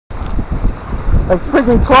Like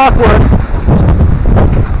freaking clockwork.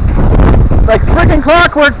 Like freaking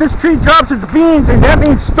clockwork, this tree drops its beans, and that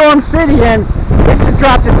means Storm City, and it just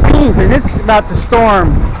dropped its beans, and it's about to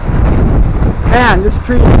storm. Man, this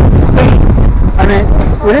tree is insane. I mean,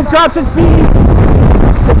 when it drops its beans,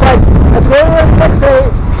 it's like a day or the next day,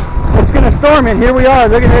 it's gonna storm, and here we are.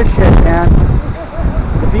 Look at this shit, man.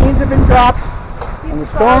 The beans have been dropped, and the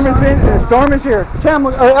storm is here. Cham,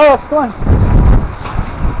 Ellis, come on.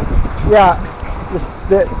 Yeah,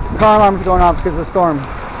 the car alarm's going off because of the storm.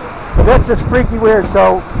 But that's just freaky weird.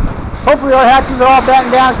 So hopefully our hatches are all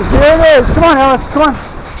battened down, because here it is. Come on, Ellis, come on.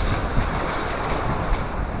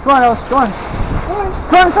 Come on, Ellis, come on.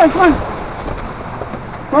 Come on inside, come on.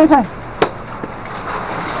 Come on inside.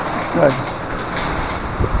 Good.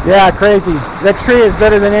 Yeah, crazy. That tree is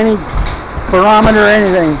better than any barometer or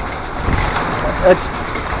anything.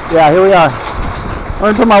 Yeah, here we are. I'm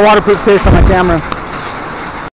going to put my waterproof case on my camera.